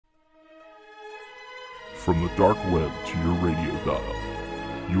From the dark web to your radio dial,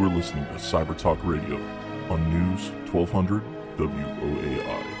 you are listening to Cyber Talk Radio on News 1200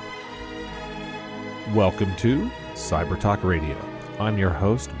 WOAI. Welcome to Cyber Talk Radio. I'm your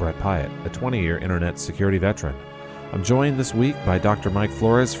host, Brett Pyatt, a 20-year internet security veteran. I'm joined this week by Dr. Mike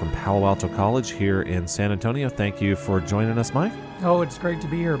Flores from Palo Alto College here in San Antonio. Thank you for joining us, Mike. Oh, it's great to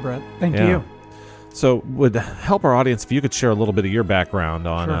be here, Brett. Thank you. So would help our audience if you could share a little bit of your background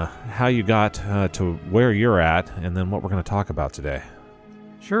on Sure. How you got to where you're at and then what we're going to talk about today.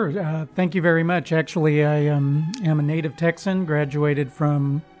 Sure. Thank you very much. Actually, I am a native Texan, graduated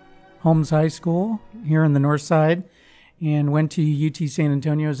from Holmes High School here in the north side, and went to UT San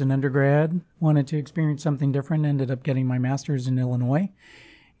Antonio as an undergrad. Wanted to experience something different, ended up getting my master's in Illinois,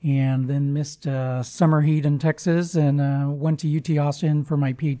 and then missed summer heat in Texas and went to UT Austin for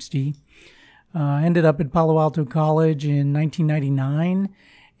my PhD. Ended up at Palo Alto College in 1999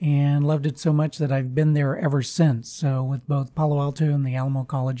 and loved it so much that I've been there ever since. So with both Palo Alto and the Alamo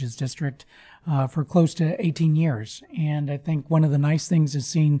Colleges District for close to 18 years. And I think one of the nice things is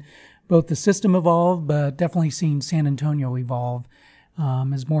seeing both the system evolve, but definitely seeing San Antonio evolve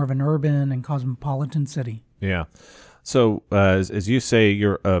as more of an urban and cosmopolitan city. Yeah. So as you say,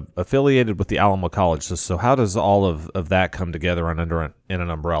 you're affiliated with the Alamo College. So how does all of that come together in an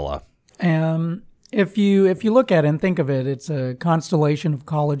umbrella? If you look at it and think of it, it's a constellation of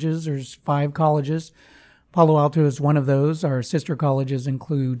colleges. There's 5 colleges. Palo Alto is one of those. Our sister colleges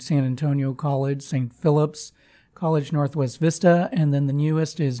include San Antonio College, St. Philip's College, Northwest Vista, and then the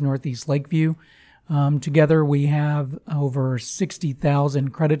newest is Northeast Lakeview. Together we have over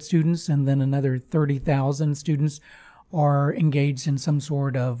 60,000 credit students, and then another 30,000 students are engaged in some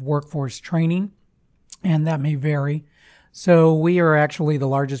sort of workforce training, and that may vary. So we are actually the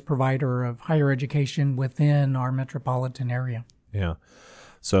largest provider of higher education within our metropolitan area. Yeah.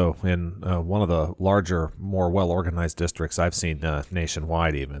 So in one of the larger, more well-organized districts I've seen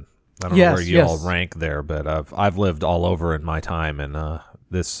nationwide even. I don't know where you all rank there, but I've lived all over in my time, and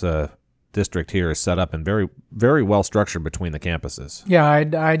this district here is set up and very, very well structured between the campuses. Yeah,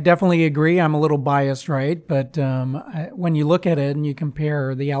 I definitely agree. I'm a little biased, right? But when you look at it and you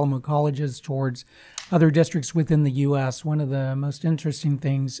compare the Alamo colleges towards other districts within the U.S., one of the most interesting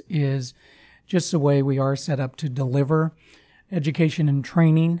things is just the way we are set up to deliver education and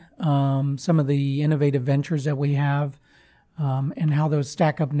training, some of the innovative ventures that we have, and how those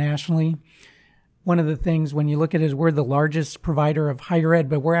stack up nationally. One of the things when you look at it is we're the largest provider of higher ed,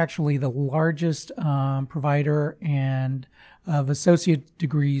 but we're actually the largest provider and of associate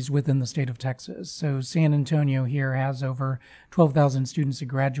degrees within the state of Texas. So San Antonio here has over 12,000 students that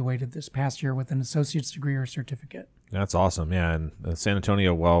graduated this past year with an associate's degree or certificate. That's awesome, yeah. And San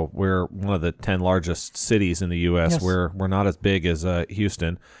Antonio, well, we're one of the 10 largest cities in the U.S. Yes. We're not as big as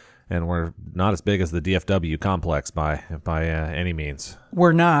Houston, and we're not as big as the DFW complex by any means.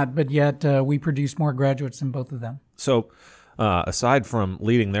 We're not, but yet we produce more graduates than both of them. So aside from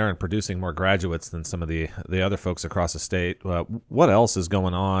leading there and producing more graduates than some of the other folks across the state, what else is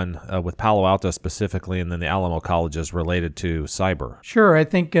going on with Palo Alto specifically and then the Alamo colleges related to cyber? Sure. I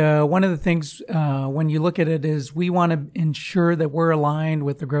think one of the things when you look at it is we want to ensure that we're aligned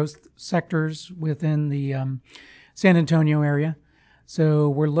with the growth sectors within the San Antonio area. So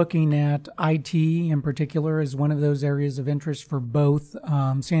we're looking at IT in particular as one of those areas of interest for both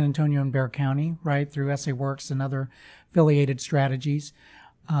San Antonio and Bexar County, right, through SA Works and other affiliated strategies.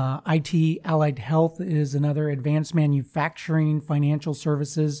 IT, allied health is another, advanced manufacturing, financial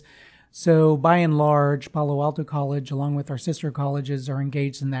services. So by and large, Palo Alto College, along with our sister colleges, are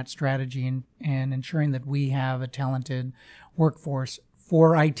engaged in that strategy and ensuring that we have a talented workforce.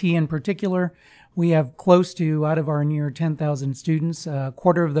 For IT in particular, we have close to, out of our near 10,000 students, a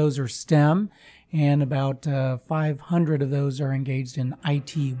quarter of those are STEM, and about 500 of those are engaged in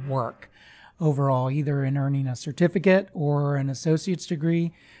IT work overall, either in earning a certificate or an associate's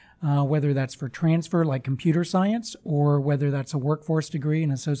degree, whether that's for transfer like computer science or whether that's a workforce degree,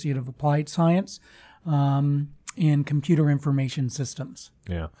 an associate of applied science in computer information systems.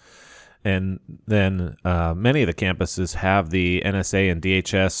 Yeah. And then many of the campuses have the NSA and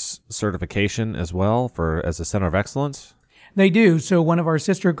DHS certification as well as a center of excellence. They do. So one of our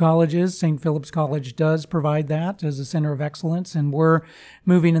sister colleges, St. Philip's College, does provide that as a center of excellence, and we're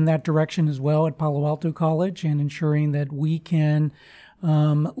moving in that direction as well at Palo Alto College and ensuring that we can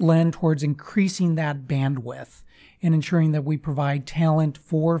lend towards increasing that bandwidth and ensuring that we provide talent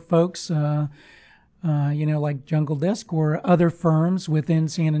for folks like Jungle Disk or other firms within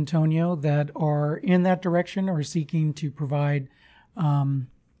San Antonio that are in that direction or seeking to provide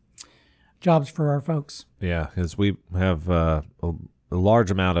jobs for our folks. Yeah, because we have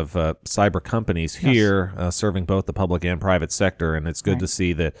large amount of cyber companies here serving both the public and private sector, and it's good to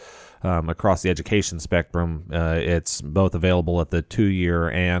see that across the education spectrum, it's both available at the 2-year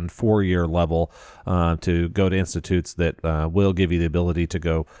and 4-year level to go to institutes that will give you the ability to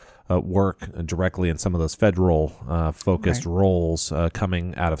go work directly in some of those federal focused roles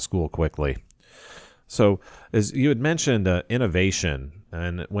coming out of school quickly. So as you had mentioned innovation,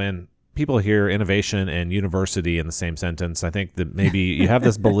 and when people hear innovation and university in the same sentence, I think that maybe you have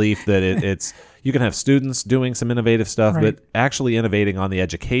this belief that it's you can have students doing some innovative stuff, but actually innovating on the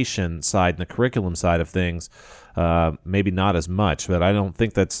education side and the curriculum side of things, maybe not as much. But I don't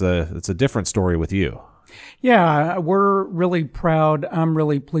think it's a different story with you. Yeah, we're really proud. I'm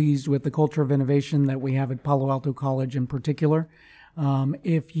really pleased with the culture of innovation that we have at Palo Alto College in particular.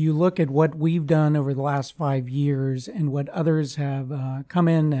 If you look at what we've done over the last 5 years and what others have come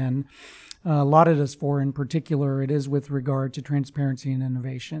in and lauded us for in particular, it is with regard to transparency and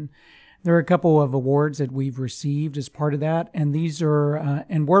innovation. There are a couple of awards that we've received as part of that, and these are,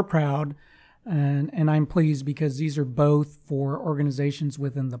 and we're proud, and I'm pleased because these are both for organizations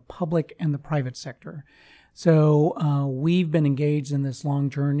within the public and the private sector. So we've been engaged in this long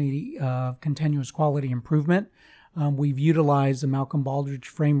journey of continuous quality improvement. We've utilized the Malcolm Baldrige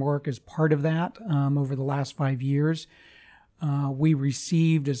framework as part of that over the last 5 years. We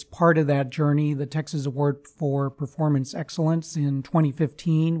received, as part of that journey, the Texas Award for Performance Excellence in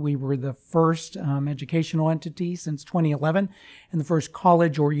 2015. We were the first educational entity since 2011 and the first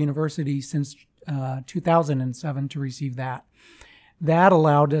college or university since 2007 to receive that. That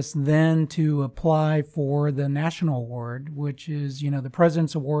allowed us then to apply for the national award, which is, the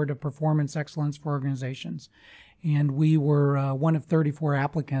President's Award of Performance Excellence for Organizations. And we were one of 34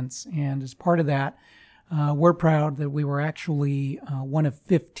 applicants. And as part of that, we're proud that we were actually one of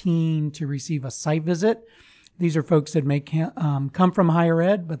 15 to receive a site visit. These are folks that may come from higher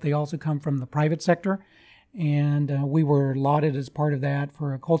ed, but they also come from the private sector. And we were lauded as part of that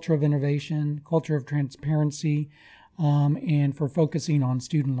for a culture of innovation, culture of transparency, and for focusing on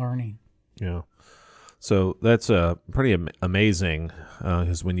student learning. Yeah. So that's pretty amazing,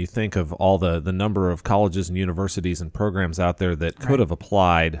 because when you think of all the number of colleges and universities and programs out there that could have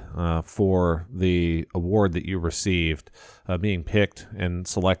applied for the award that you received, being picked and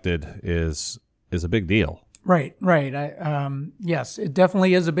selected is a big deal. Right. Yes, it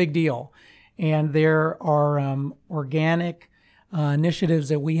definitely is a big deal. And there are organic initiatives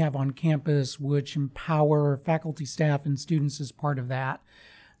that we have on campus which empower faculty, staff, and students as part of that.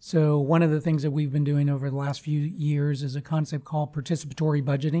 So one of the things that we've been doing over the last few years is a concept called participatory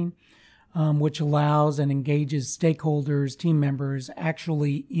budgeting, which allows and engages stakeholders, team members,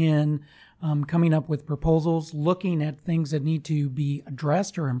 actually in coming up with proposals, looking at things that need to be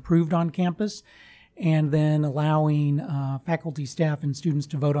addressed or improved on campus, and then allowing faculty, staff, and students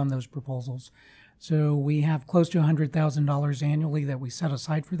to vote on those proposals. So we have close to $100,000 annually that we set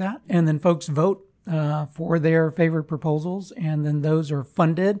aside for that. And then folks vote for their favorite proposals, and then those are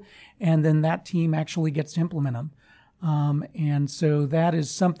funded, and then that team actually gets to implement them. And so that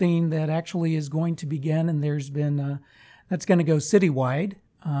is something that actually is going to begin, and there's been, that's going to go citywide,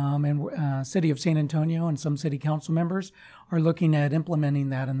 and City of San Antonio and some city council members are looking at implementing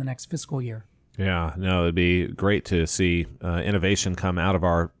that in the next fiscal year. Yeah, no, it'd be great to see innovation come out of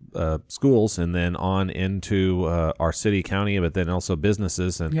our schools and then on into our city, county, but then also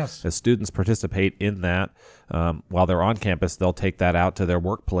businesses. And as students participate in that, while they're on campus, they'll take that out to their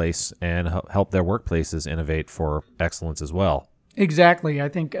workplace and help their workplaces innovate for excellence as well. Exactly. I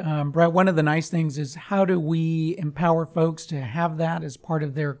think, Brett, one of the nice things is how do we empower folks to have that as part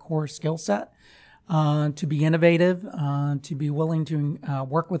of their core skill set? To be innovative, to be willing to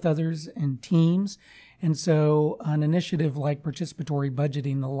work with others in teams. And so an initiative like participatory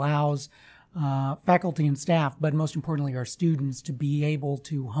budgeting allows faculty and staff, but most importantly our students, to be able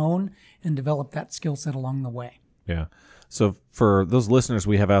to hone and develop that skill set along the way. Yeah. So for those listeners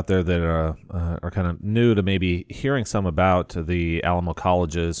we have out there that are kind of new to maybe hearing some about the Alamo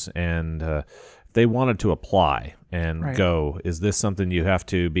colleges, and they wanted to apply and go, is this something you have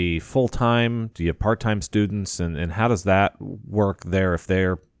to be full-time? Do you have part-time students? And how does that work there if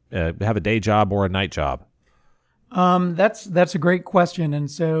they're have a day job or a night job? That's a great question. And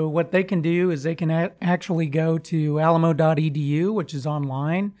so what they can do is they can actually go to alamo.edu, which is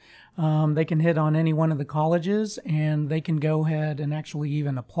online. They can hit on any one of the colleges and they can go ahead and actually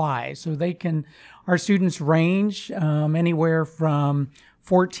even apply. So our students range anywhere from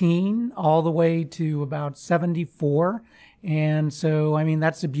 14 all the way to about 74. And so, I mean,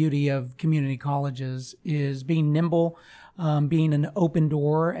 that's the beauty of community colleges, is being nimble, being an open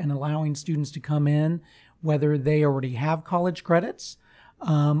door and allowing students to come in, whether they already have college credits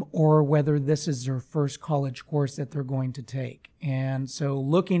or whether this is their first college course that they're going to take. And so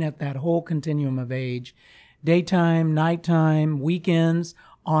looking at that whole continuum of age, daytime, nighttime, weekends,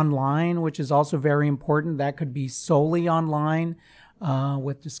 online, which is also very important. That could be solely online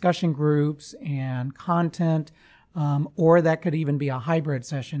with discussion groups and content, or that could even be a hybrid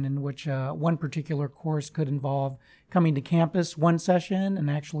session in which one particular course could involve coming to campus one session and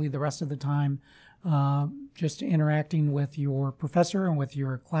actually the rest of the time just interacting with your professor and with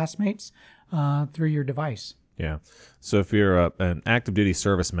your classmates through your device. Yeah. So if you're an active duty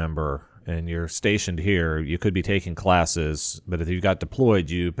service member and you're stationed here, you could be taking classes, but if you got deployed,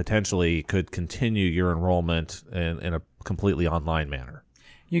 you potentially could continue your enrollment in a completely online manner.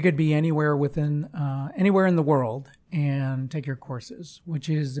 You could be anywhere anywhere in the world and take your courses, which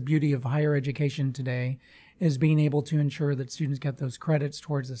is the beauty of higher education today, is being able to ensure that students get those credits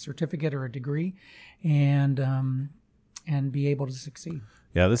towards a certificate or a degree and be able to succeed.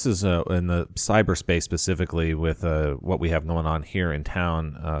 Yeah, this is in the cyberspace specifically with what we have going on here in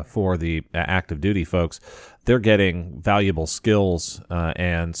town for the active duty folks. They're getting valuable skills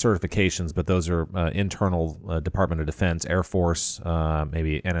and certifications, but those are internal Department of Defense, Air Force,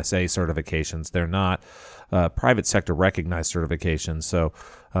 maybe NSA certifications. They're not private sector recognized certifications. So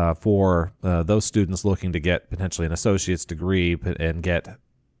for those students looking to get potentially an associate's degree and get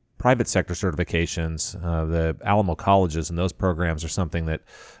private sector certifications, the Alamo colleges and those programs are something that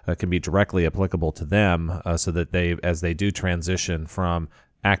can be directly applicable to them so that as they do transition from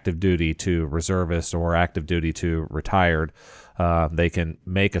active duty to reservist or active duty to retired, they can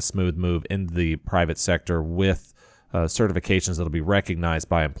make a smooth move into the private sector with certifications that will be recognized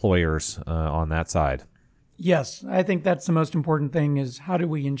by employers on that side. Yes, I think that's the most important thing is how do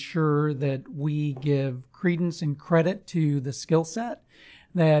we ensure that we give credence and credit to the skill set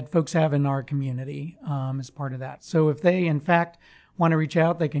that folks have in our community as part of that. So if they, in fact, want to reach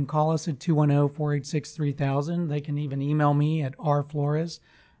out, they can call us at 210-486-3000. They can even email me at rflores,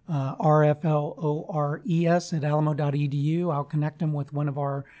 rflores at alamo.edu. I'll connect them with one of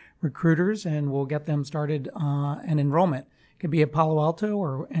our recruiters, and we'll get them started an enrollment. It could be at Palo Alto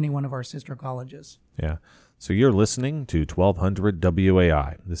or any one of our sister colleges. Yeah. So you're listening to 1200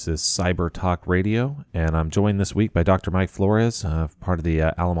 WAI. This is Cyber Talk Radio, and I'm joined this week by Dr. Mike Flores, part of the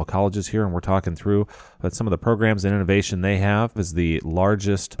Alamo Colleges here, and we're talking through some of the programs and innovation they have as the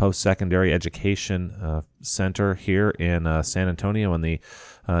largest post-secondary education center here in San Antonio and the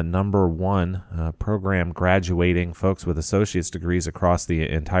number one program graduating folks with associate's degrees across the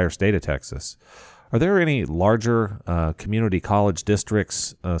entire state of Texas. Are there any larger community college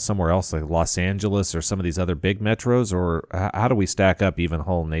districts somewhere else, like Los Angeles or some of these other big metros, or how do we stack up even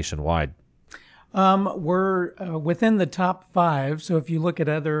whole nationwide? We're within the top 5. So if you look at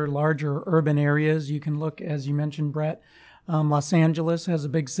other larger urban areas, you can look, as you mentioned, Brett, Los Angeles has a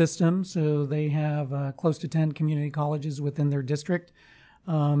big system, so they have close to 10 community colleges within their district.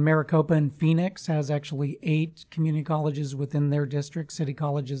 Maricopa and Phoenix has actually 8 community colleges within their district, City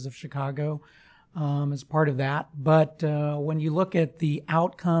Colleges of Chicago. As part of that. But when you look at the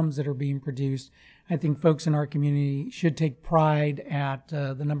outcomes that are being produced, I think folks in our community should take pride at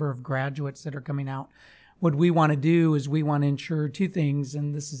the number of graduates that are coming out. What we want to do is we want to ensure 2 things,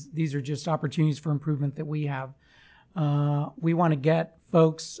 and these are just opportunities for improvement that we have. We want to get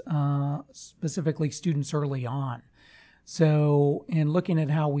folks, specifically students, early on. So in looking at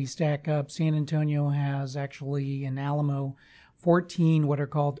how we stack up, San Antonio has actually in Alamo 14 what are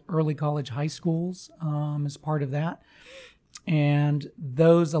called early college high schools as part of that. And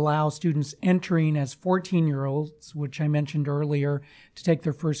those allow students entering as 14-year-olds, which I mentioned earlier, to take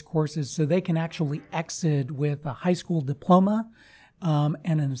their first courses so they can actually exit with a high school diploma and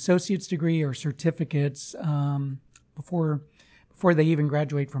an associate's degree or certificates before they even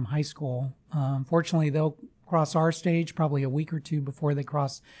graduate from high school. Fortunately, they'll cross our stage probably a week or 2 before they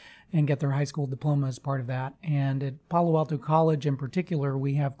cross and get their high school diploma as part of that. And at Palo Alto College in particular,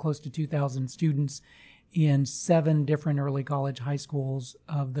 we have close to 2,000 students in 7 different early college high schools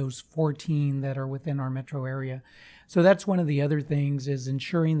of those 14 that are within our metro area. So that's one of the other things is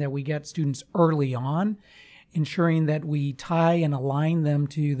ensuring that we get students early on, ensuring that we tie and align them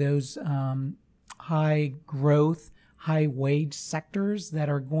to those high growth, high wage sectors that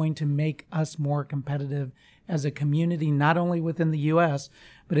are going to make us more competitive as a community, not only within the U.S.,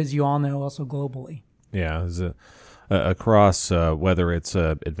 but as you all know, also globally. Yeah, across whether it's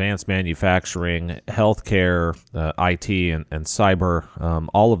advanced manufacturing, healthcare, IT, and cyber,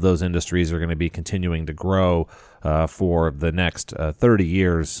 all of those industries are going to be continuing to grow for the next 30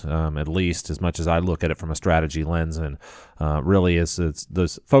 years, at least, as much as I look at it from a strategy lens. And really,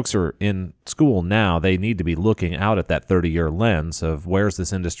 those folks are in school now, they need to be looking out at that 30-year lens of where's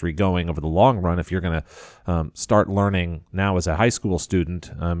this industry going over the long run. If you're going to start learning now as a high school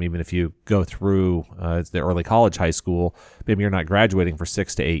student, even if you go through the early college high school, maybe you're not graduating for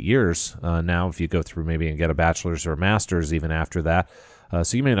 6 to 8 years now if you go through maybe and get a bachelor's or a master's even after that.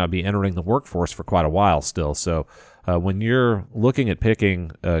 So you may not be entering the workforce for quite a while still. So when you're looking at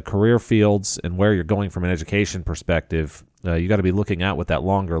picking career fields and where you're going from an education perspective, you got to be looking out with that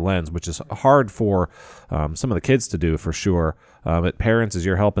longer lens, which is hard for some of the kids to do for sure. But parents, as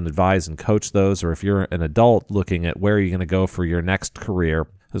you're helping advise and coach those, or if you're an adult looking at where you're going to go for your next career,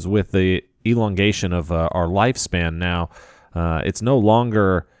 because with the elongation of our lifespan now, it's no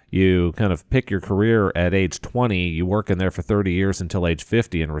longer you kind of pick your career at age 20, you work in there for 30 years until age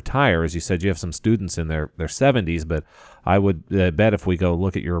 50 and retire. As you said, you have some students in their 70s, but I would bet if we go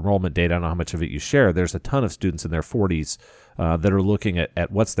look at your enrollment data, I don't know how much of it you share, there's a ton of students in their 40s that are looking at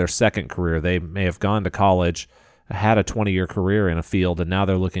what's their second career. They may have gone to college, had a 20-year career in a field, and now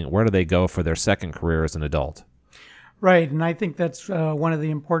they're looking at where do they go for their second career as an adult. Right, and I think that's one of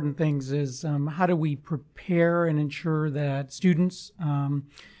the important things is how do we prepare and ensure that students,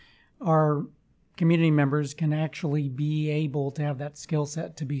 our community members, can actually be able to have that skill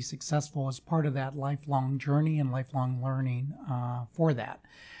set to be successful as part of that lifelong journey and lifelong learning for that.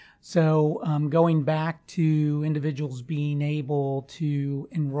 So going back to individuals being able to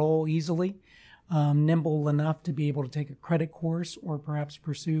enroll easily, nimble enough to be able to take a credit course or perhaps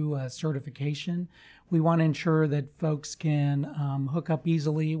pursue a certification. We want to ensure that folks can hook up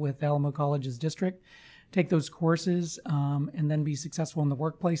easily with Alamo College's district, take those courses, and then be successful in the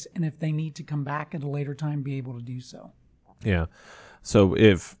workplace. And if they need to come back at a later time, be able to do so. Yeah. So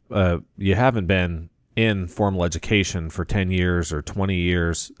if you haven't been in formal education for 10 years or 20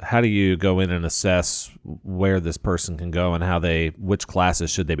 years, how do you go in and assess where this person can go and which classes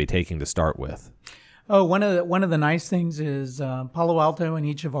should they be taking to start with? Oh, one of the nice things is Palo Alto and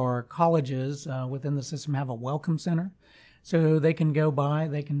each of our colleges within the system have a welcome center. So they can go by,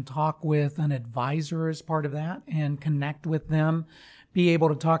 they can talk with an advisor as part of that and connect with them, be able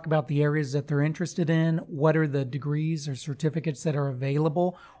to talk about the areas that they're interested in, what are the degrees or certificates that are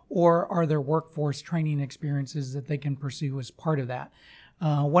available, or are there workforce training experiences that they can pursue as part of that.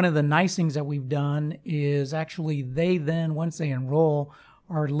 One of the nice things that we've done is actually they then, once they enroll,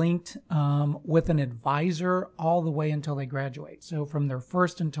 are linked with an advisor all the way until they graduate. So from their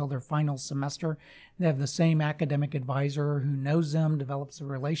first until their final semester, they have the same academic advisor who knows them, develops a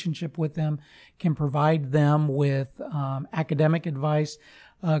relationship with them, can provide them with academic advice,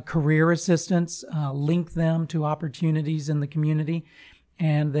 career assistance, link them to opportunities in the community,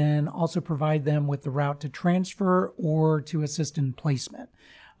 and then also provide them with the route to transfer or to assist in placement.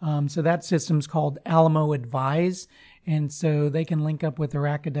 So that system's called Alamo Advise. And so they can link up with their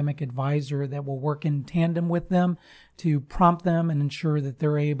academic advisor that will work in tandem with them to prompt them and ensure that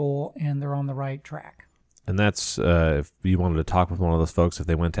they're able and they're on the right track. And that's, if you wanted to talk with one of those folks, if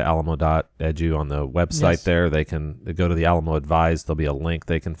they went to alamo.edu on the website, yes, there, they can go to the Alamo Advise. There'll be a link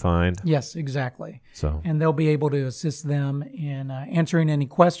they can find. Yes, exactly. So, and they'll be able to assist them in answering any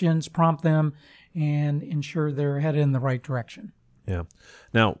questions, prompt them, and ensure they're headed in the right direction. Yeah.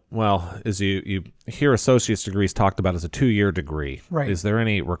 Now, well, as you hear associate's degrees talked about as a 2-year degree, right? Is there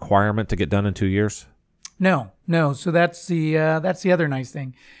any requirement to get done in 2 years? No. So that's the other nice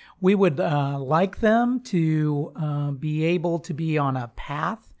thing. We would like them to be able to be on a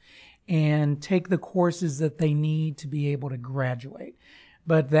path and take the courses that they need to be able to graduate.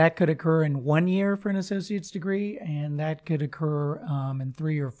 But that could occur in 1 year for an associate's degree, and that could occur in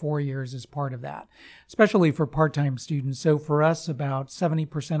 3 or 4 years as part of that, especially for part-time students. So for us, about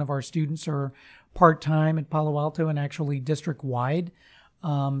 70% of our students are part-time at Palo Alto and actually district-wide.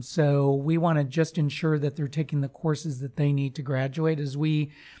 So we want to just ensure that they're taking the courses that they need to graduate. As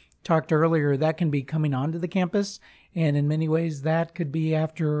we talked earlier, that can be coming onto the campus, and in many ways that could be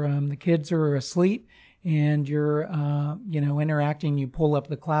after the kids are asleep and you're interacting. You pull up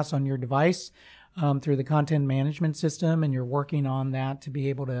the class on your device through the content management system, and you're working on that to be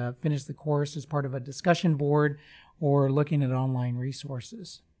able to finish the course as part of a discussion board or looking at online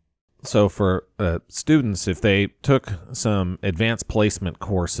resources. So for students, if they took some advanced placement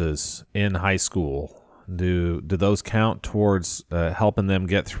courses in high school, do those count towards helping them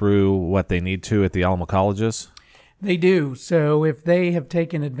get through what they need to at the Alamo colleges? They do. So if they have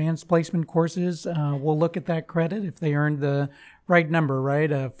taken advanced placement courses, we'll look at that credit. If they earned the right number,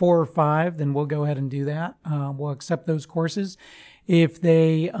 right, 4 or 5, then we'll go ahead and do that. We'll accept those courses. If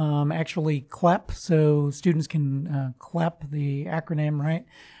they actually CLEP, so students can CLEP, the acronym, right?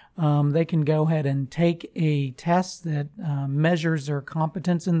 They can go ahead and take a test that measures their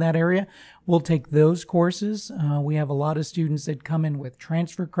competence in that area. We'll take those courses. We have a lot of students that come in with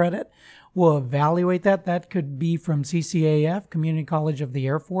transfer credit. We'll evaluate that. That could be from CCAF, Community College of the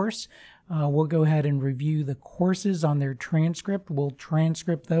Air Force. We'll go ahead and review the courses on their transcript. We'll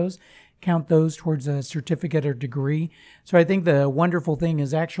transcript those, count those towards a certificate or degree. So I think the wonderful thing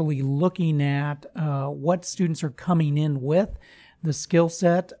is actually looking at what students are coming in with, the skill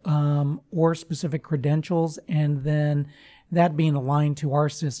set or specific credentials, and then that being aligned to our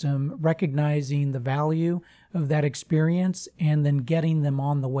system, recognizing the value of that experience, and then getting them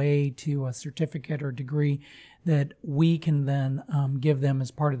on the way to a certificate or degree that we can then give them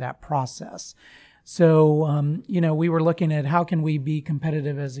as part of that process. So, we were looking at how can we be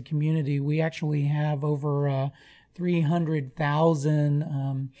competitive as a community. We actually have over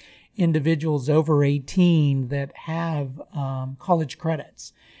 300,000 individuals over 18 that have college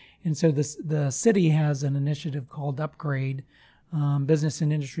credits. And so the city has an initiative called Upgrade. Business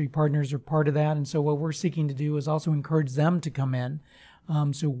and industry partners are part of that. And so what we're seeking to do is also encourage them to come in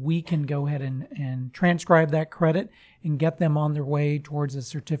so we can go ahead and transcribe that credit and get them on their way towards a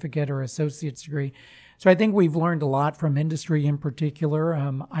certificate or associate's degree. So I think we've learned a lot from industry in particular,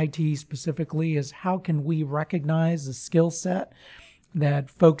 IT specifically, is how can we recognize the skill set that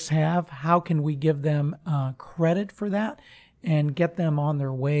folks have? How can we give them credit for that and get them on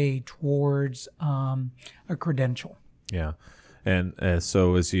their way towards a credential? Yeah. And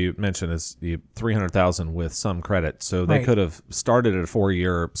so, as you mentioned, it's the 300,000 with some credit. So they could have started at a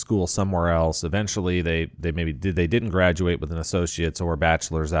 4-year school somewhere else. Eventually, they didn't graduate with an associate's or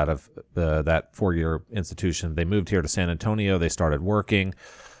bachelor's out of that 4-year institution. They moved here to San Antonio. They started working.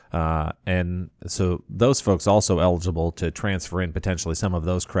 And so those folks also eligible to transfer in potentially some of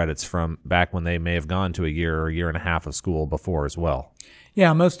those credits from back when they may have gone to a year or a year and a half of school before as well.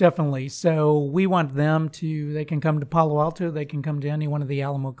 Yeah, most definitely. So we want them they can come to Palo Alto, they can come to any one of the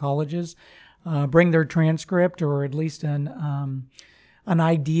Alamo colleges, bring their transcript or at least an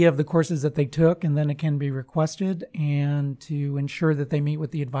idea of the courses that they took, and then it can be requested, and to ensure that they meet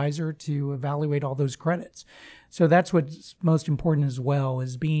with the advisor to evaluate all those credits. So that's what's most important as well,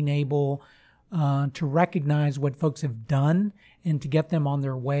 is being able to recognize what folks have done and to get them on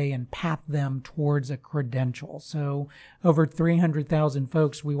their way and path them towards a credential. So over 300,000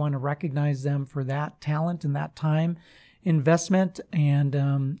 folks, we want to recognize them for that talent and that time investment,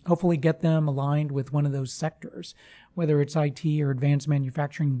 and hopefully get them aligned with one of those sectors, whether it's IT or advanced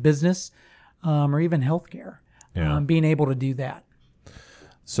manufacturing, business, or even healthcare, being able to do that.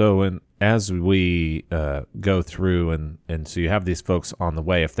 So as we go through, and so you have these folks on the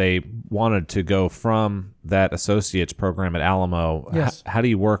way, if they wanted to go from that associate's program at Alamo, yes. How do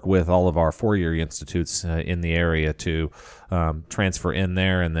you work with all of our 4-year institutes in the area to transfer in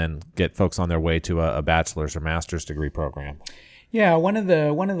there and then get folks on their way to a bachelor's or master's degree program? Yeah, one of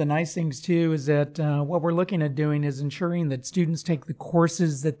the nice things too is that what we're looking at doing is ensuring that students take the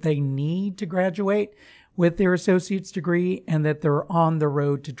courses that they need to graduate with their associate's degree, and that they're on the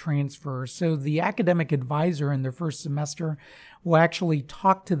road to transfer. So the academic advisor in their first semester will actually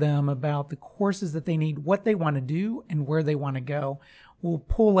talk to them about the courses that they need, what they want to do, and where they want to go. We'll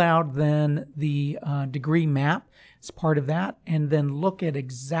pull out then the degree map as part of that, and then look at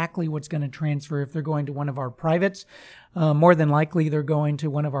exactly what's going to transfer. If they're going to one of our privates, more than likely they're going to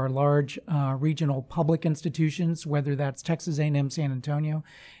one of our large regional public institutions, whether that's Texas A&M San Antonio,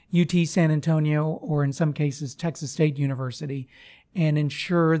 UT San Antonio, or in some cases Texas State University, and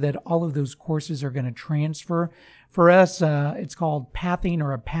ensure that all of those courses are going to transfer. For us, it's called pathing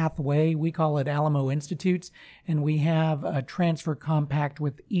or a pathway. We call it Alamo Institutes, and we have a transfer compact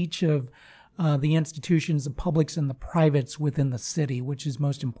with each of the institutions, the publics and the privates within the city, which is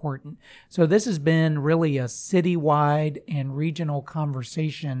most important. So this has been really a citywide and regional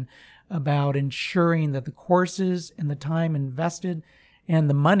conversation about ensuring that the courses and the time invested and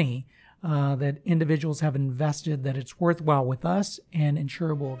the money that individuals have invested, that it's worthwhile with us and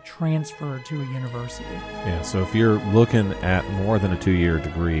ensure will transfer to a university. Yeah, so if you're looking at more than a 2-year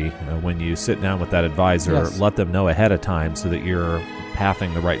degree, when you sit down with that advisor, yes. let them know ahead of time so that you're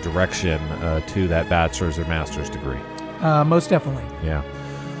pathing the right direction to that bachelor's or master's degree. Most definitely. Yeah.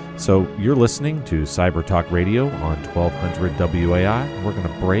 So you're listening to Cyber Talk Radio on 1200 WAI. We're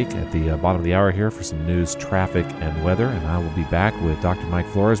going to break at the bottom of the hour here for some news, traffic, and weather, and I will be back with Dr. Mike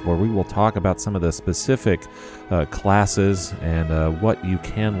Flores, where we will talk about some of the specific classes and what you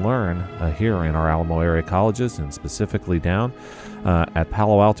can learn here in our Alamo area colleges, and specifically down at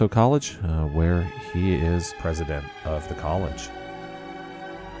Palo Alto College, where he is president of the college.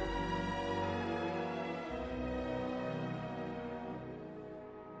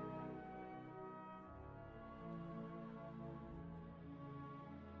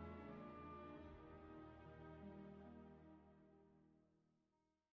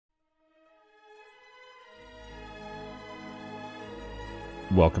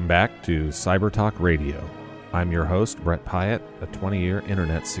 Welcome back to Cyber Talk Radio. I'm your host, Brett Pyatt, a 20-year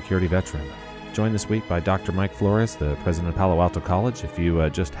internet security veteran. Joined this week by Dr. Mike Flores, the president of Palo Alto College. If you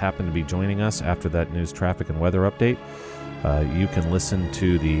just happen to be joining us after that news, traffic, and weather update, you can listen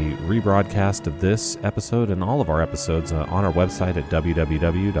to the rebroadcast of this episode and all of our episodes on our website at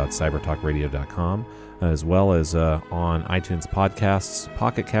www.cybertalkradio.com, as well as on iTunes podcasts,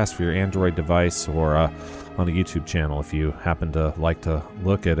 Pocket Cast for your Android device, or on a YouTube channel if you happen to like to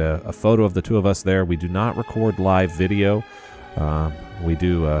look at a photo of the two of us there. We do not record live video. We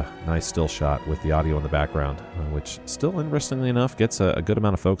do a nice still shot with the audio in the background, which still, interestingly enough, gets a good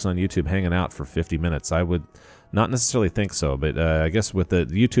amount of folks on YouTube hanging out for 50 minutes. I would not necessarily think so, but I guess with the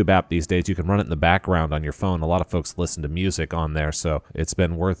YouTube app these days, you can run it in the background on your phone. A lot of folks listen to music on there, so it's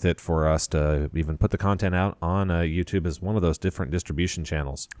been worth it for us to even put the content out on YouTube as one of those different distribution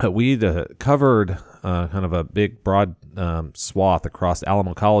channels. We covered kind of a big, broad swath across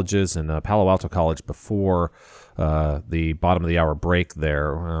Alamo colleges and Palo Alto College before the bottom of the hour break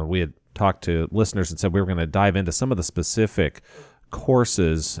there. We had talked to listeners and said we were going to dive into some of the specific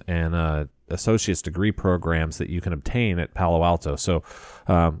courses and associate's degree programs that you can obtain at Palo Alto. So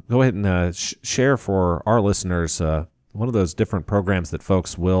go ahead and share for our listeners one of those different programs that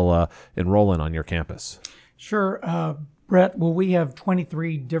folks will enroll in on your campus. Sure. Brett, well, we have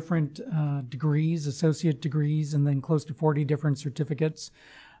 23 different degrees, associate degrees, and then close to 40 different certificates.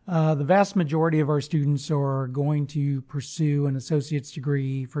 The vast majority of our students are going to pursue an associate's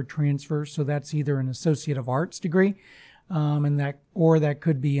degree for transfer, so that's either an Associate of Arts degree, or that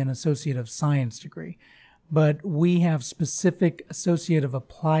could be an Associate of Science degree. But we have specific Associate of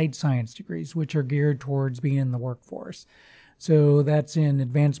Applied Science degrees, which are geared towards being in the workforce. So that's in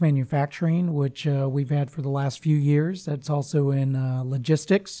advanced manufacturing, which we've had for the last few years. That's also in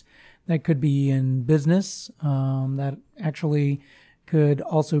logistics. That could be in business. That actually could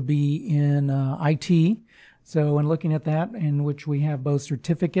also be in IT. So in looking at that, in which we have both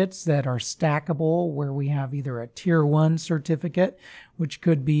certificates that are stackable, where we have either a Tier 1 certificate, which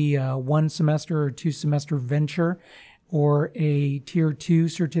could be a 1 semester or 2 semester venture, or a Tier 2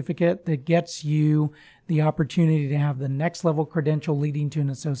 certificate that gets you the opportunity to have the next level credential leading to an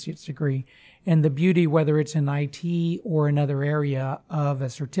associate's degree. And the beauty, whether it's in IT or another area of a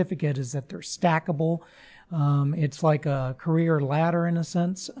certificate, is that they're stackable. It's like a career ladder in a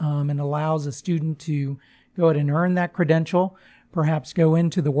sense, and allows a student to go ahead and earn that credential, perhaps go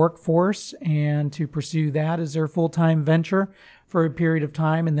into the workforce and to pursue that as their full-time venture for a period of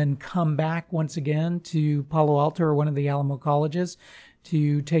time, and then come back once again to Palo Alto or one of the Alamo colleges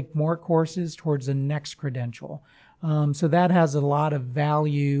to take more courses towards the next credential. So that has a lot of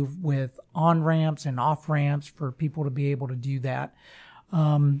value with on-ramps and off-ramps for people to be able to do that.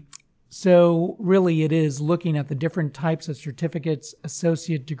 So really it is looking at the different types of certificates,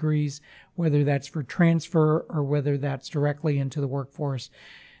 associate degrees, whether that's for transfer or whether that's directly into the workforce.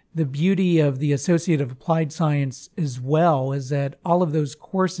 The beauty of the Associate of Applied Science as well is that all of those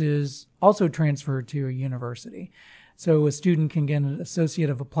courses also transfer to a university. So a student can get an Associate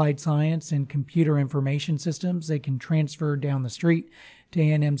of Applied Science in Computer Information Systems. They can transfer down the street to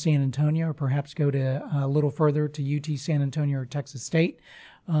A&M San Antonio, or perhaps go to a little further to UT San Antonio or Texas State.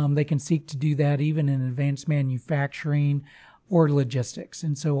 They can seek to do that even in advanced manufacturing or logistics.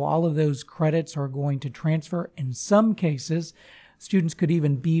 And so all of those credits are going to transfer. In some cases, students could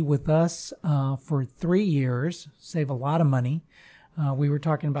even be with us for 3 years, save a lot of money. We were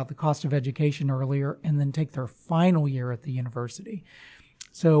talking about the cost of education earlier, and then take their final year at the university.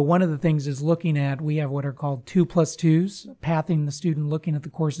 So one of the things is looking at, we have what are called 2+2s, pathing the student, looking at the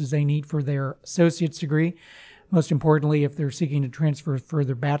courses they need for their associate's degree. Most importantly, if they're seeking to transfer for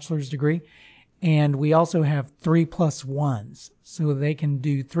their bachelor's degree. And we also have 3+1s. So they can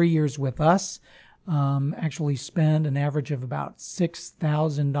do 3 years with us, actually spend an average of about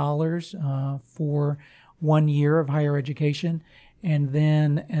 $6,000 for 1 year of higher education. And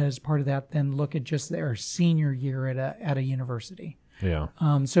then as part of that, then look at just their senior year at a university. Yeah.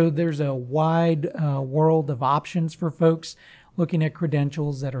 So there's a wide world of options for folks looking at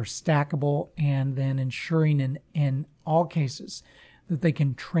credentials that are stackable, and then ensuring in all cases that they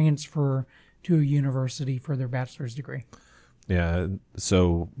can transfer to a university for their bachelor's degree. Yeah.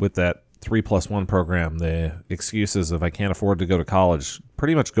 So with that 3+1 program, the excuses of I can't afford to go to college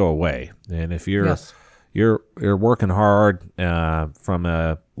pretty much go away. And if you're you're working hard from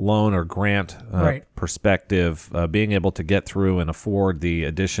a loan or grant perspective, being able to get through and afford the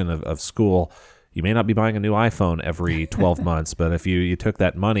addition of school. You may not be buying a new iPhone every 12 months, but if you took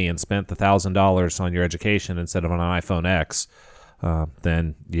that money and spent the $1,000 on your education instead of on an iPhone X,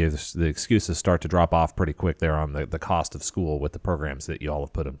 then the excuses start to drop off pretty quick there on the cost of school with the programs that you all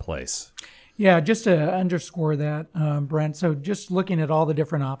have put in place. Yeah, just to underscore that, Brent, so just looking at all the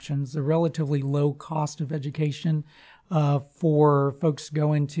different options, the relatively low cost of education for folks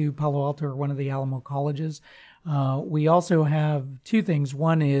going to Palo Alto or one of the Alamo colleges. We also have two things.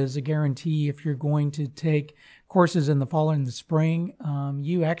 One is a guarantee if you're going to take courses in the fall and the spring,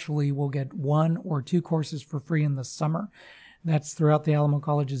 you actually will get 1 or 2 courses for free in the summer. That's throughout the Alamo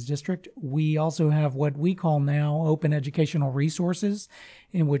Colleges district. We also have what we call now open educational resources,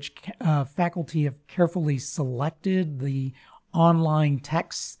 in which faculty have carefully selected the online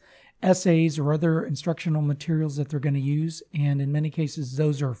texts, essays, or other instructional materials that they're going to use. And in many cases,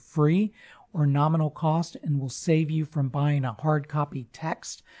 those are free or nominal cost and will save you from buying a hard copy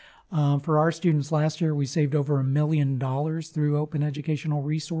text. For our students last year, we saved over $1 million through open educational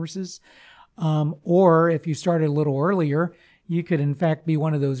resources. Or if you started a little earlier, you could in fact be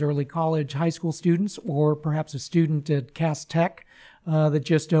one of those early college, high school students, or perhaps a student at Cass Tech that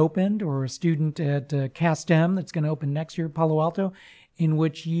just opened, or a student at Cass STEM that's going to open next year at Palo Alto, in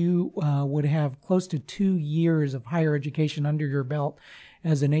which you would have close to 2 years of higher education under your belt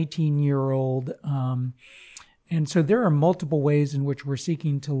as an 18-year-old. And so there are multiple ways in which we're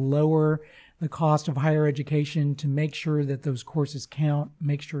seeking to lower the cost of higher education, to make sure that those courses count,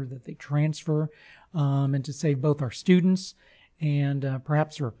 make sure that they transfer, and to save both our students and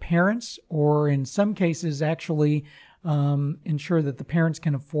perhaps their parents, or in some cases actually ensure that the parents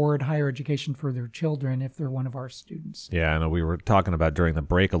can afford higher education for their children if they're one of our students. Yeah, I know we were talking about during the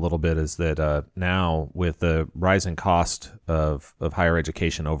break a little bit is that now with the rising cost of higher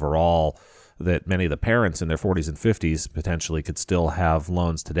education overall, that many of the parents in their 40s and 50s potentially could still have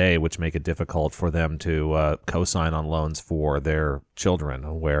loans today, which make it difficult for them to co-sign on loans for their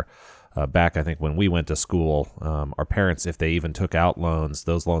children, where back, I think, when we went to school, our parents, if they even took out loans,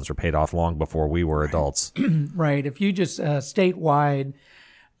 those loans were paid off long before we were adults. Right. If you just statewide,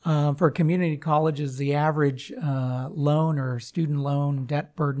 for community colleges, the average loan or student loan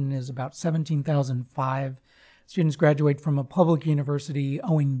debt burden is about $17,500. Students graduate from a public university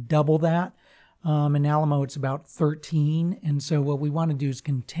owing double that. In Alamo, it's about 13. And so what we want to do is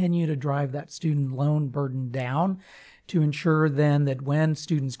continue to drive that student loan burden down to ensure then that when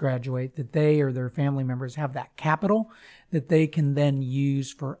students graduate, that they or their family members have that capital that they can then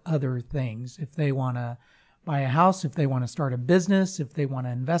use for other things. If they want to buy a house, if they want to start a business, if they want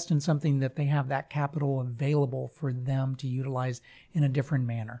to invest in something, that they have that capital available for them to utilize in a different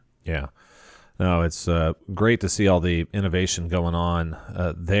manner. Yeah. No, it's great to see all the innovation going on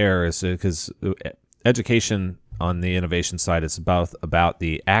there, because education on the innovation side is about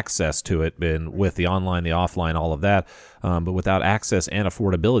the access to it, and with the online, the offline, all of that. But without access and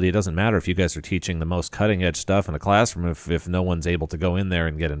affordability, it doesn't matter if you guys are teaching the most cutting edge stuff in a classroom if no one's able to go in there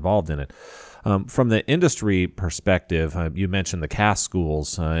and get involved in it. From the industry perspective, you mentioned the Cass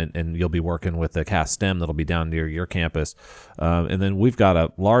schools, and you'll be working with the Cass STEM that'll be down near your campus. And then we've got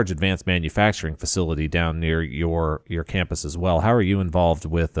a large advanced manufacturing facility down near your campus as well. How are you involved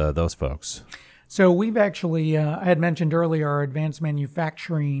with those folks? So we've actually, I had mentioned earlier, our advanced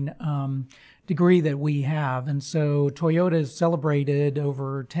manufacturing degree that we have. And so Toyota has celebrated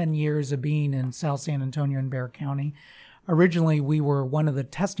over 10 years of being in South San Antonio and Bexar County. Originally, we were one of the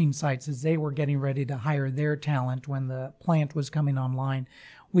testing sites as they were getting ready to hire their talent when the plant was coming online.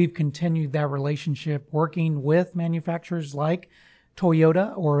 We've continued that relationship working with manufacturers like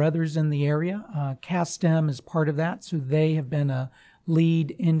Toyota or others in the area. Cass STEM is part of that, so they have been a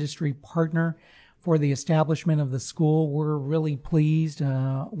lead industry partner for the establishment of the school. We're really pleased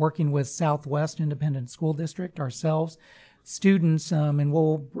working with Southwest Independent School District ourselves, students, and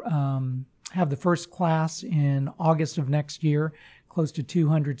we'll have the first class in August of next year, close to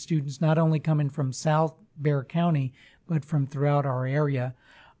 200 students, not only coming from South Bexar County, but from throughout our area,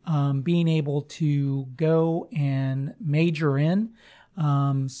 being able to go and major in,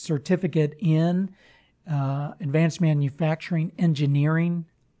 certificate in advanced manufacturing, engineering,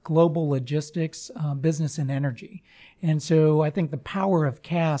 global logistics, business, and energy. And so I think the power of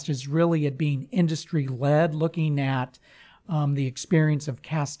CAST is really at being industry-led, looking at the experience of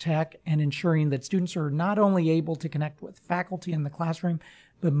Cass Tech and ensuring that students are not only able to connect with faculty in the classroom,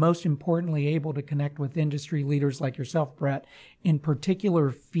 but most importantly, able to connect with industry leaders like yourself, Brett, in particular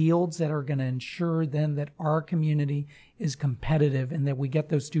fields that are going to ensure then that our community is competitive and that we get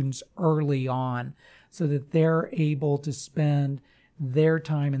those students early on so that they're able to spend their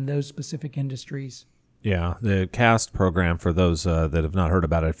time in those specific industries. Yeah, the CAST program, for those that have not heard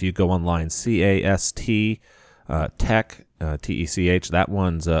about it, if you go online, CAST Tech, TECH, that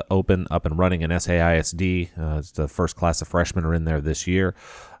one's up and running in SAISD. It's the first class of freshmen are in there this year.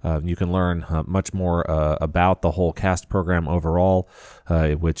 You can learn much more about the whole CAST program overall,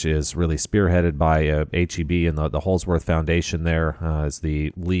 which is really spearheaded by HEB and the Holsworth Foundation there as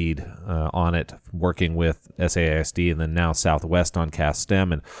the lead on it, working with SAISD and then now Southwest on CAST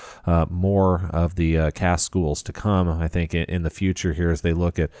STEM, and more of the CAST schools to come, I think, in the future here as they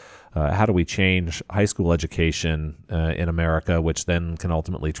look at how do we change high school education in America, which then can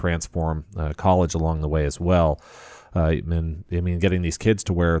ultimately transform college along the way as well. Getting these kids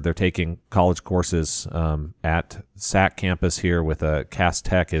to where they're taking college courses at SAC campus here with CAST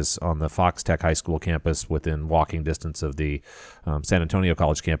Tech is on the Fox Tech High School campus within walking distance of the San Antonio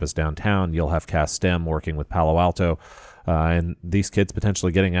College campus downtown. You'll have CAST STEM working with Palo Alto. And these kids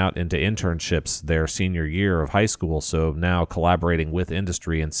potentially getting out into internships their senior year of high school. So now collaborating with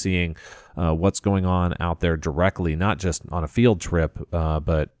industry and seeing what's going on out there directly, not just on a field trip,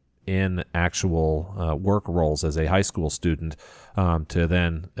 but in actual work roles as a high school student, to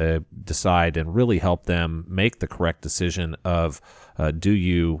then decide and really help them make the correct decision of do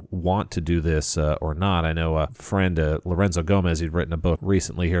you want to do this or not. I know a friend, Lorenzo Gomez, he'd written a book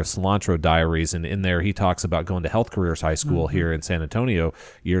recently here, Cilantro Diaries, and in there he talks about going to Health Careers High School here in San Antonio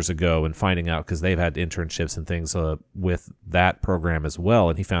years ago and finding out, because they've had internships and things with that program as well,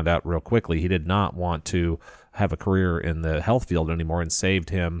 and he found out real quickly he did not want to have a career in the health field anymore, and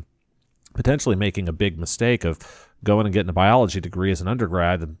saved him potentially making a big mistake of going and getting a biology degree as an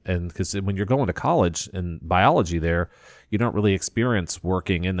undergrad. And because when you're going to college in biology there, you don't really experience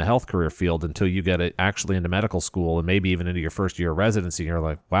working in the health career field until you get it actually into medical school and maybe even into your first year of residency. And you're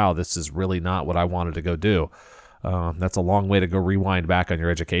like, wow, this is really not what I wanted to go do. That's a long way to go rewind back on your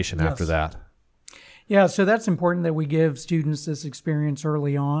education after that. Yeah, so that's important that we give students this experience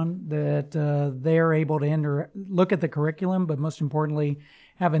early on, that they're able to look at the curriculum, but most importantly,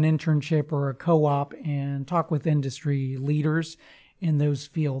 have an internship or a co-op and talk with industry leaders in those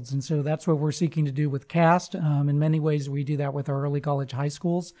fields. And so that's what we're seeking to do with CAST. In many ways, we do that with our early college high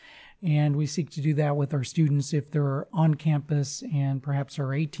schools, and we seek to do that with our students if they're on campus and perhaps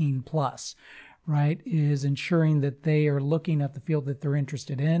are 18 plus, right, is ensuring that they are looking at the field that they're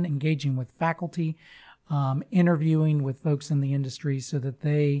interested in, engaging with faculty, interviewing with folks in the industry so that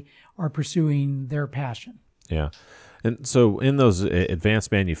they are pursuing their passion. Yeah. And so in those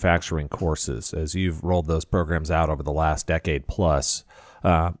advanced manufacturing courses, as you've rolled those programs out over the last decade plus,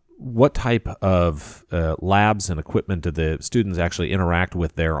 what type of labs and equipment do the students actually interact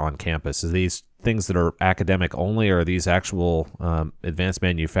with there on campus? Are these things that are academic only, or are these actual advanced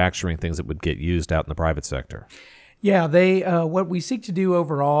manufacturing things that would get used out in the private sector? Yeah, what we seek to do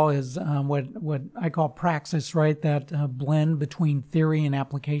overall is what I call praxis, right? That blend between theory and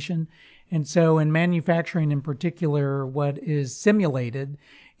application. And so in manufacturing in particular, what is simulated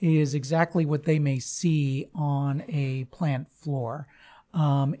is exactly what they may see on a plant floor,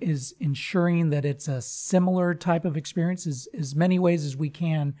 is ensuring that it's a similar type of experience, as many ways as we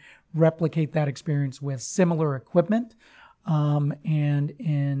can replicate that experience with similar equipment, and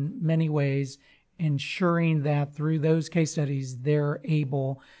in many ways ensuring that through those case studies, they're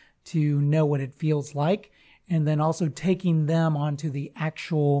able to know what it feels like, and then also taking them onto the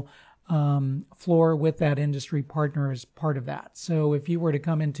actual floor with that industry partner as part of that. So if you were to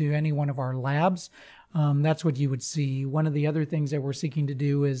come into any one of our labs, that's what you would see. One of the other things that we're seeking to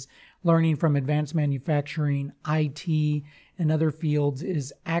do is learning from advanced manufacturing, IT, and other fields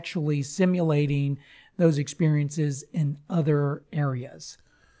is actually simulating those experiences in other areas.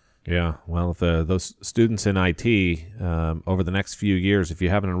 Yeah, well, if those students in IT over the next few years, if you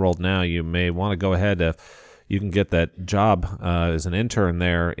haven't enrolled now, you may want to go ahead. You can get that job as an intern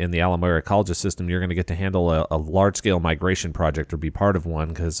there in the Alamo Area Colleges system. You're going to get to handle a large-scale migration project or be part of one,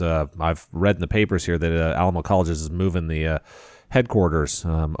 because I've read in the papers here that Alamo Colleges is moving the headquarters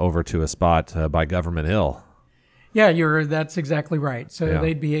over to a spot by Government Hill. Yeah, that's exactly right. So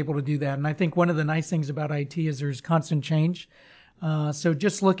they'd be able to do that. And I think one of the nice things about IT is there's constant change. So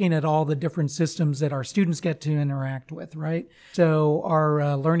just looking at all the different systems that our students get to interact with, right? So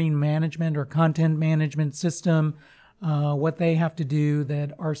our learning management or content management system, what they have to do,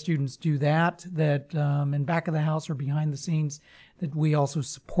 that our students do that in back of the house or behind the scenes, that we also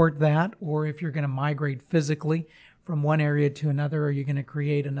support that. Or if you're going to migrate physically from one area to another, or you're going to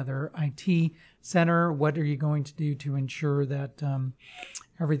create another IT center, what are you going to do to ensure that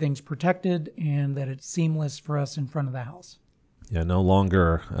everything's protected and that it's seamless for us in front of the house? Yeah, no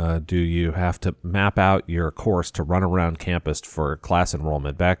longer do you have to map out your course to run around campus for class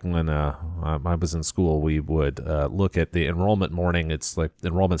enrollment. Back when I was in school, we would look at the enrollment morning. It's like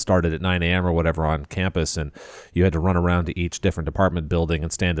enrollment started at 9 a.m. or whatever on campus, and you had to run around to each different department building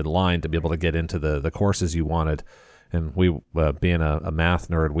and stand in line to be able to get into the courses you wanted. And we, being a math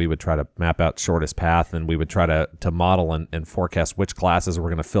nerd, we would try to map out shortest path, and we would try to model and forecast which classes were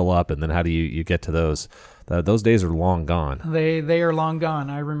going to fill up, and then how do you get to those. Those days are long gone. They are long gone.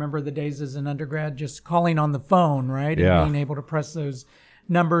 I remember the days as an undergrad just calling on the phone, right? Yeah. And being able to press those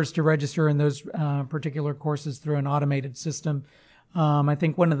numbers to register in those particular courses through an automated system. I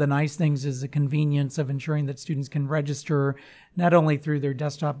think one of the nice things is the convenience of ensuring that students can register not only through their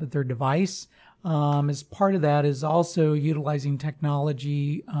desktop but their device. As part of that is also utilizing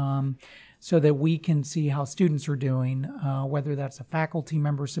technology so that we can see how students are doing, whether that's a faculty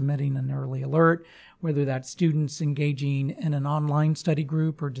member submitting an early alert, whether that's students engaging in an online study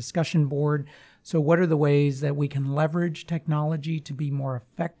group or discussion board. So what are the ways that we can leverage technology to be more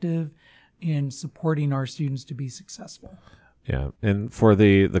effective in supporting our students to be successful? Yeah, and for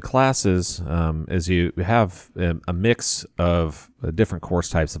the classes, as you have a mix of different course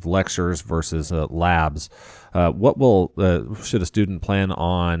types of lectures versus labs, what should a student plan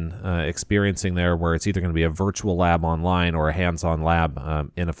on experiencing there, where it's either going to be a virtual lab online or a hands-on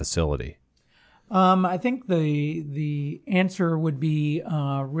lab in a facility? I think the answer would be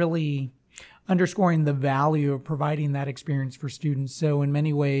really underscoring the value of providing that experience for students. So in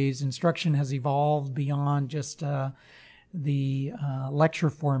many ways, instruction has evolved beyond just the lecture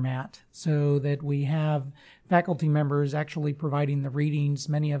format, so that we have faculty members actually providing the readings,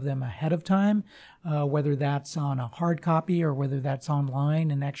 many of them ahead of time, whether that's on a hard copy or whether that's online,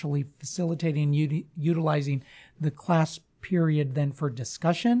 and actually facilitating utilizing the class period then for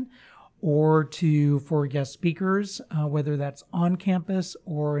discussion or for guest speakers, whether that's on campus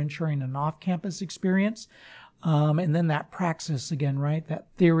or ensuring an off-campus experience. And then that praxis again, right? That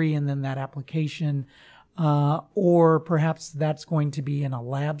theory and then that application. Or perhaps that's going to be in a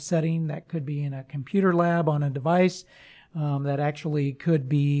lab setting. That could be in a computer lab on a device. That actually could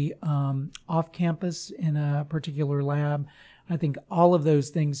be off campus in a particular lab. I think all of those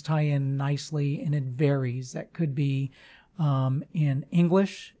things tie in nicely, and it varies. That could be in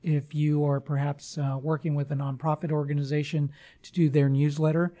English if you are perhaps working with a nonprofit organization to do their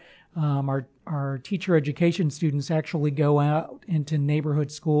newsletter. Our teacher education students actually go out into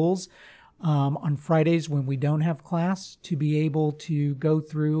neighborhood schools on Fridays when we don't have class to be able to go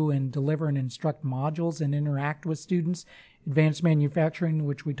through and deliver and instruct modules and interact with students. Advanced manufacturing,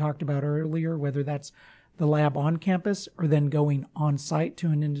 which we talked about earlier, whether that's the lab on campus or then going on site to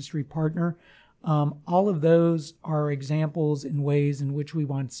an industry partner. All of those are examples in ways in which we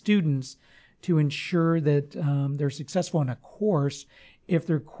want students to ensure that they're successful in a course. If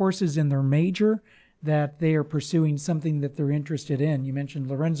their course is in their major, that they are pursuing something that they're interested in. You mentioned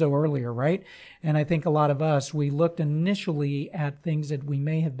Lorenzo earlier, right? And I think a lot of us, we looked initially at things that we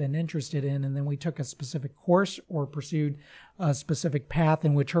may have been interested in, and then we took a specific course or pursued a specific path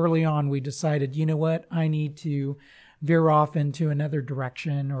in which early on we decided, you know what, I need to veer off into another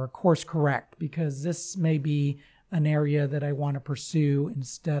direction or course correct, because this may be an area that I want to pursue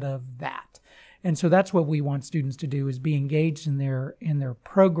instead of that. And so that's what we want students to do, is be engaged in their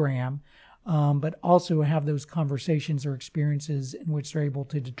program, but also have those conversations or experiences in which they're able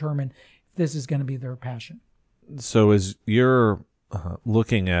to determine if this is going to be their passion. So as you're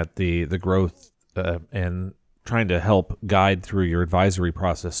looking at the growth and trying to help guide through your advisory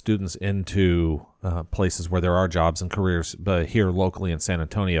process students into places where there are jobs and careers here locally in San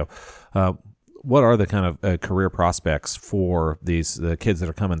Antonio, what are the kind of career prospects for the kids that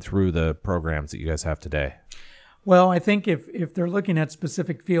are coming through the programs that you guys have today? Well, I think if they're looking at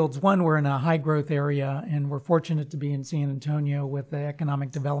specific fields, one, we're in a high growth area, and we're fortunate to be in San Antonio with the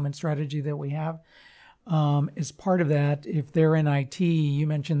economic development strategy that we have. As part of that, if they're in IT, you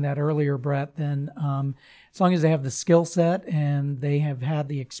mentioned that earlier, Brett, then as long as they have the skill set and they have had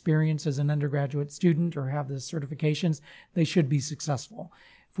the experience as an undergraduate student or have the certifications, they should be successful.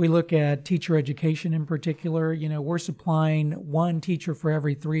 If we look at teacher education in particular, we're supplying one teacher for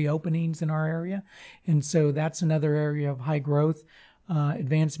every 3 openings in our area. And so that's another area of high growth.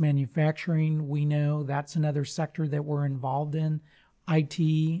 Advanced manufacturing, we know that's another sector that we're involved in.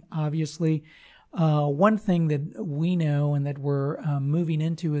 IT, obviously. One thing that we know and that we're moving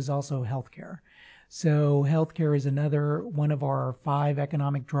into is also healthcare. So healthcare is another one of our 5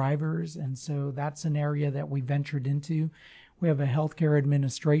 economic drivers. And so that's an area that we ventured into. We have a healthcare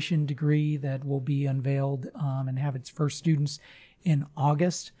administration degree that will be unveiled and have its first students in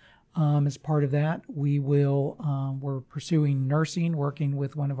August. As part of that, we're pursuing nursing, working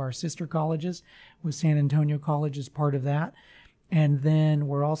with one of our sister colleges, with San Antonio College as part of that. And then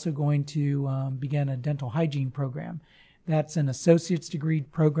we're also going to begin a dental hygiene program. That's an associate's degree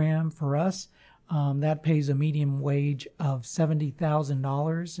program for us. That pays a median wage of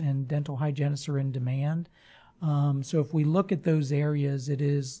 $70,000, and dental hygienists are in demand. So if we look at those areas, it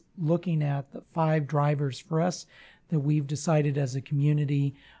is looking at the 5 drivers for us that we've decided as a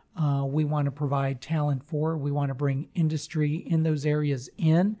community we want to provide talent for. We want to bring industry in those areas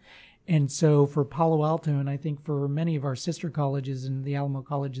in. And so for Palo Alto, and I think for many of our sister colleges in the Alamo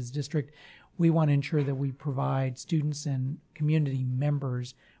Colleges district, we want to ensure that we provide students and community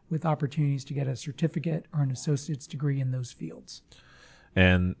members with opportunities to get a certificate or an associate's degree in those fields.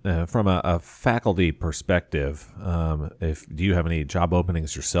 And from a faculty perspective, do you have any job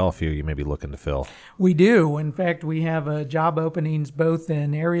openings yourself you may be looking to fill? We do. In fact, we have job openings both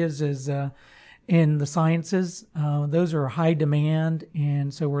in areas as in the sciences. Those are high demand,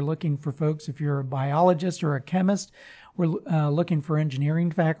 and so we're looking for folks. If you're a biologist or a chemist, we're looking for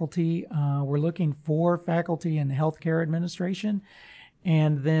engineering faculty. We're looking for faculty in healthcare administration.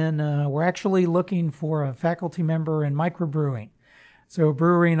 And then we're actually looking for a faculty member in microbrewing. So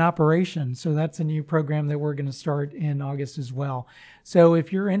brewery and operations. So that's a new program that we're going to start in August as well. So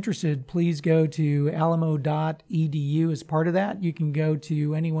if you're interested, please go to alamo.edu as part of that. You can go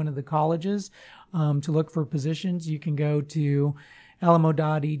to any one of the colleges to look for positions. You can go to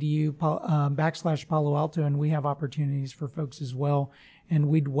alamo.edu /Palo Alto, and we have opportunities for folks as well. And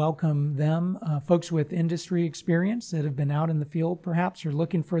we'd welcome them, folks with industry experience that have been out in the field perhaps or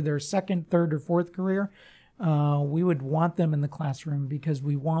looking for their second, third, or fourth career. We would want them in the classroom because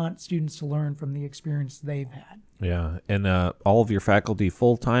we want students to learn from the experience they've had. Yeah. And all of your faculty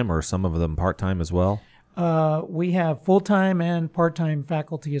full-time or some of them part-time as well? We have full-time and part-time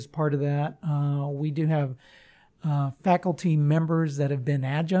faculty as part of that. We do have faculty members that have been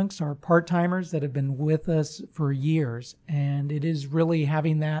adjuncts or part-timers that have been with us for years. And it is really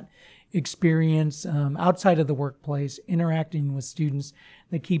having that experience outside of the workplace, interacting with students,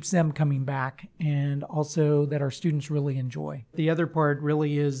 that keeps them coming back, and also that our students really enjoy. The other part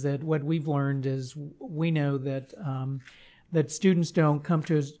really is that what we've learned is we know that that students don't come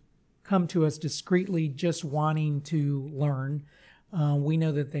to us discreetly just wanting to learn. We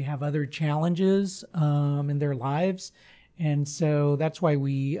know that they have other challenges in their lives, and so that's why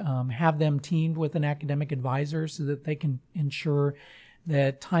we have them teamed with an academic advisor so that they can ensure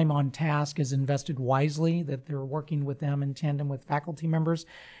that time on task is invested wisely, that they're working with them in tandem with faculty members.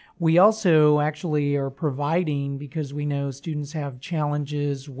 We also actually are providing, because we know students have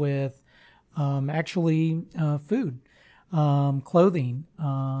challenges with food, clothing,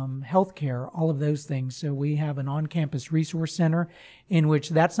 healthcare, all of those things. So we have an on-campus resource center in which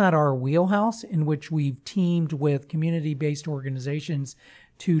that's not our wheelhouse, in which we've teamed with community-based organizations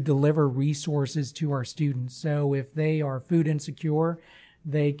to deliver resources to our students. So if they are food insecure,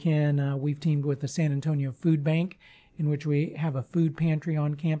 they can, we've teamed with the San Antonio Food Bank, in which we have a food pantry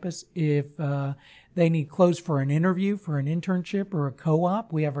on campus. If they need clothes for an interview, for an internship, or a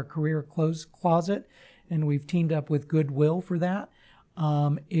co-op, we have our career clothes closet, and we've teamed up with Goodwill for that.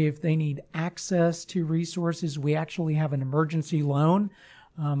 If they need access to resources, we actually have an emergency loan.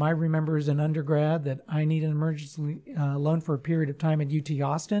 I remember as an undergrad that I needed an emergency loan for a period of time at UT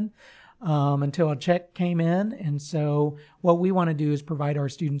Austin until a check came in. And so what we want to do is provide our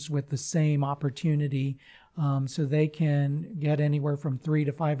students with the same opportunity so they can get anywhere from $300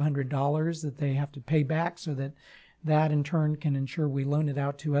 to $500 that they have to pay back, so that in turn can ensure we loan it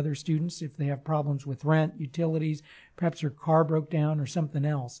out to other students if they have problems with rent, utilities, perhaps their car broke down or something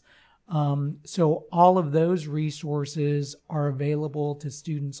else. So all of those resources are available to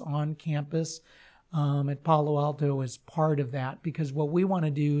students on campus at Palo Alto as part of that, because what we want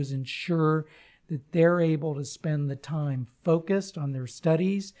to do is ensure that they're able to spend the time focused on their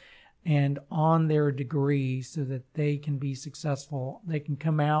studies and on their degree so that they can be successful. They can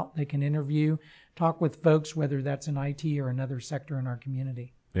come out, they can interview, talk with folks, whether that's in IT or another sector in our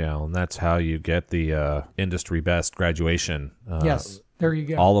community. Yeah, and that's how you get the industry best graduation. Yes. There you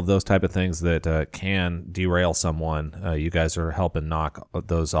go. All of those type of things that can derail someone. You guys are helping knock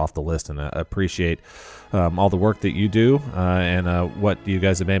those off the list, and I appreciate all the work that you do and what you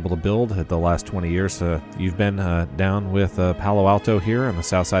guys have been able to build at the last 20 years. You've been down with Palo Alto here on the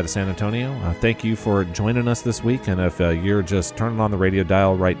south side of San Antonio. Thank you for joining us this week, and if you're just turning on the radio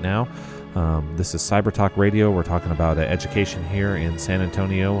dial right now, this is Cyber Talk Radio. We're talking about education here in San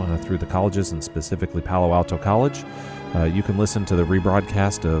Antonio through the colleges, and specifically Palo Alto College. You can listen to the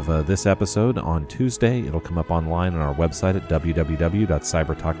rebroadcast of this episode on Tuesday. It'll come up online on our website at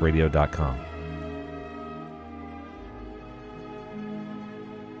www.cybertalkradio.com.